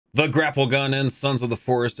The Grapple Gun in Sons of the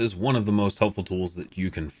Forest is one of the most helpful tools that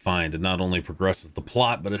you can find. It not only progresses the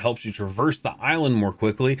plot, but it helps you traverse the island more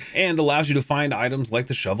quickly and allows you to find items like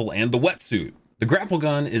the shovel and the wetsuit. The Grapple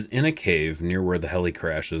Gun is in a cave near where the heli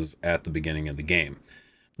crashes at the beginning of the game.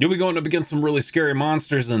 You'll be going up against some really scary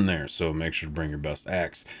monsters in there, so make sure to bring your best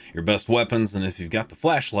axe, your best weapons, and if you've got the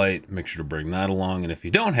flashlight, make sure to bring that along, and if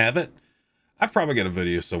you don't have it, I've probably got a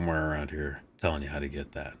video somewhere around here telling you how to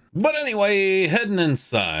get that. But anyway, heading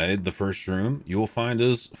inside, the first room you will find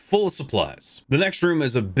is full of supplies. The next room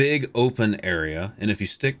is a big open area, and if you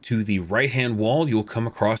stick to the right-hand wall, you'll come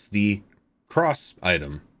across the cross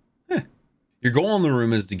item. Your goal in the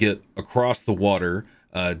room is to get across the water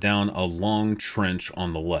down a long trench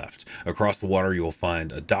on the left. Across the water, you will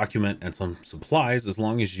find a document and some supplies as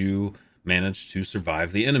long as you manage to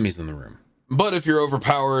survive the enemies in the room. But if you're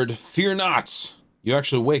overpowered, fear not. You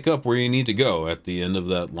actually wake up where you need to go at the end of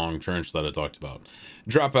that long trench that I talked about.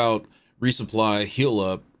 Drop out, resupply, heal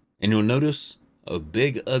up, and you'll notice a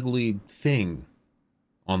big ugly thing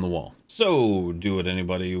on the wall. So do what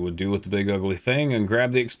anybody would do with the big ugly thing and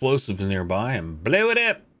grab the explosives nearby and blow it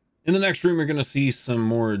up. In the next room, you're going to see some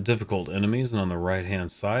more difficult enemies, and on the right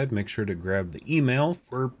hand side, make sure to grab the email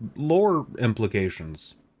for lore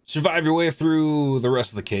implications. Survive your way through the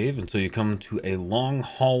rest of the cave until you come to a long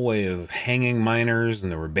hallway of hanging miners,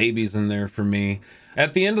 and there were babies in there for me.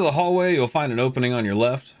 At the end of the hallway, you'll find an opening on your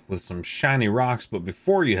left with some shiny rocks, but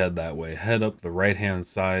before you head that way, head up the right hand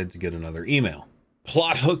side to get another email.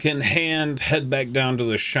 Plot hook in hand, head back down to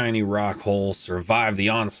the shiny rock hole, survive the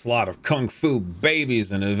onslaught of kung fu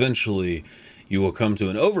babies, and eventually you will come to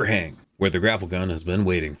an overhang where the grapple gun has been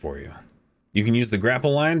waiting for you. You can use the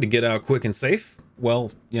grapple line to get out quick and safe.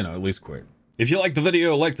 Well, you know, at least quick. If you like the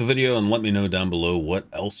video, and let me know down below what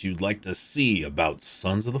else you'd like to see about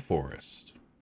Sons of the Forest.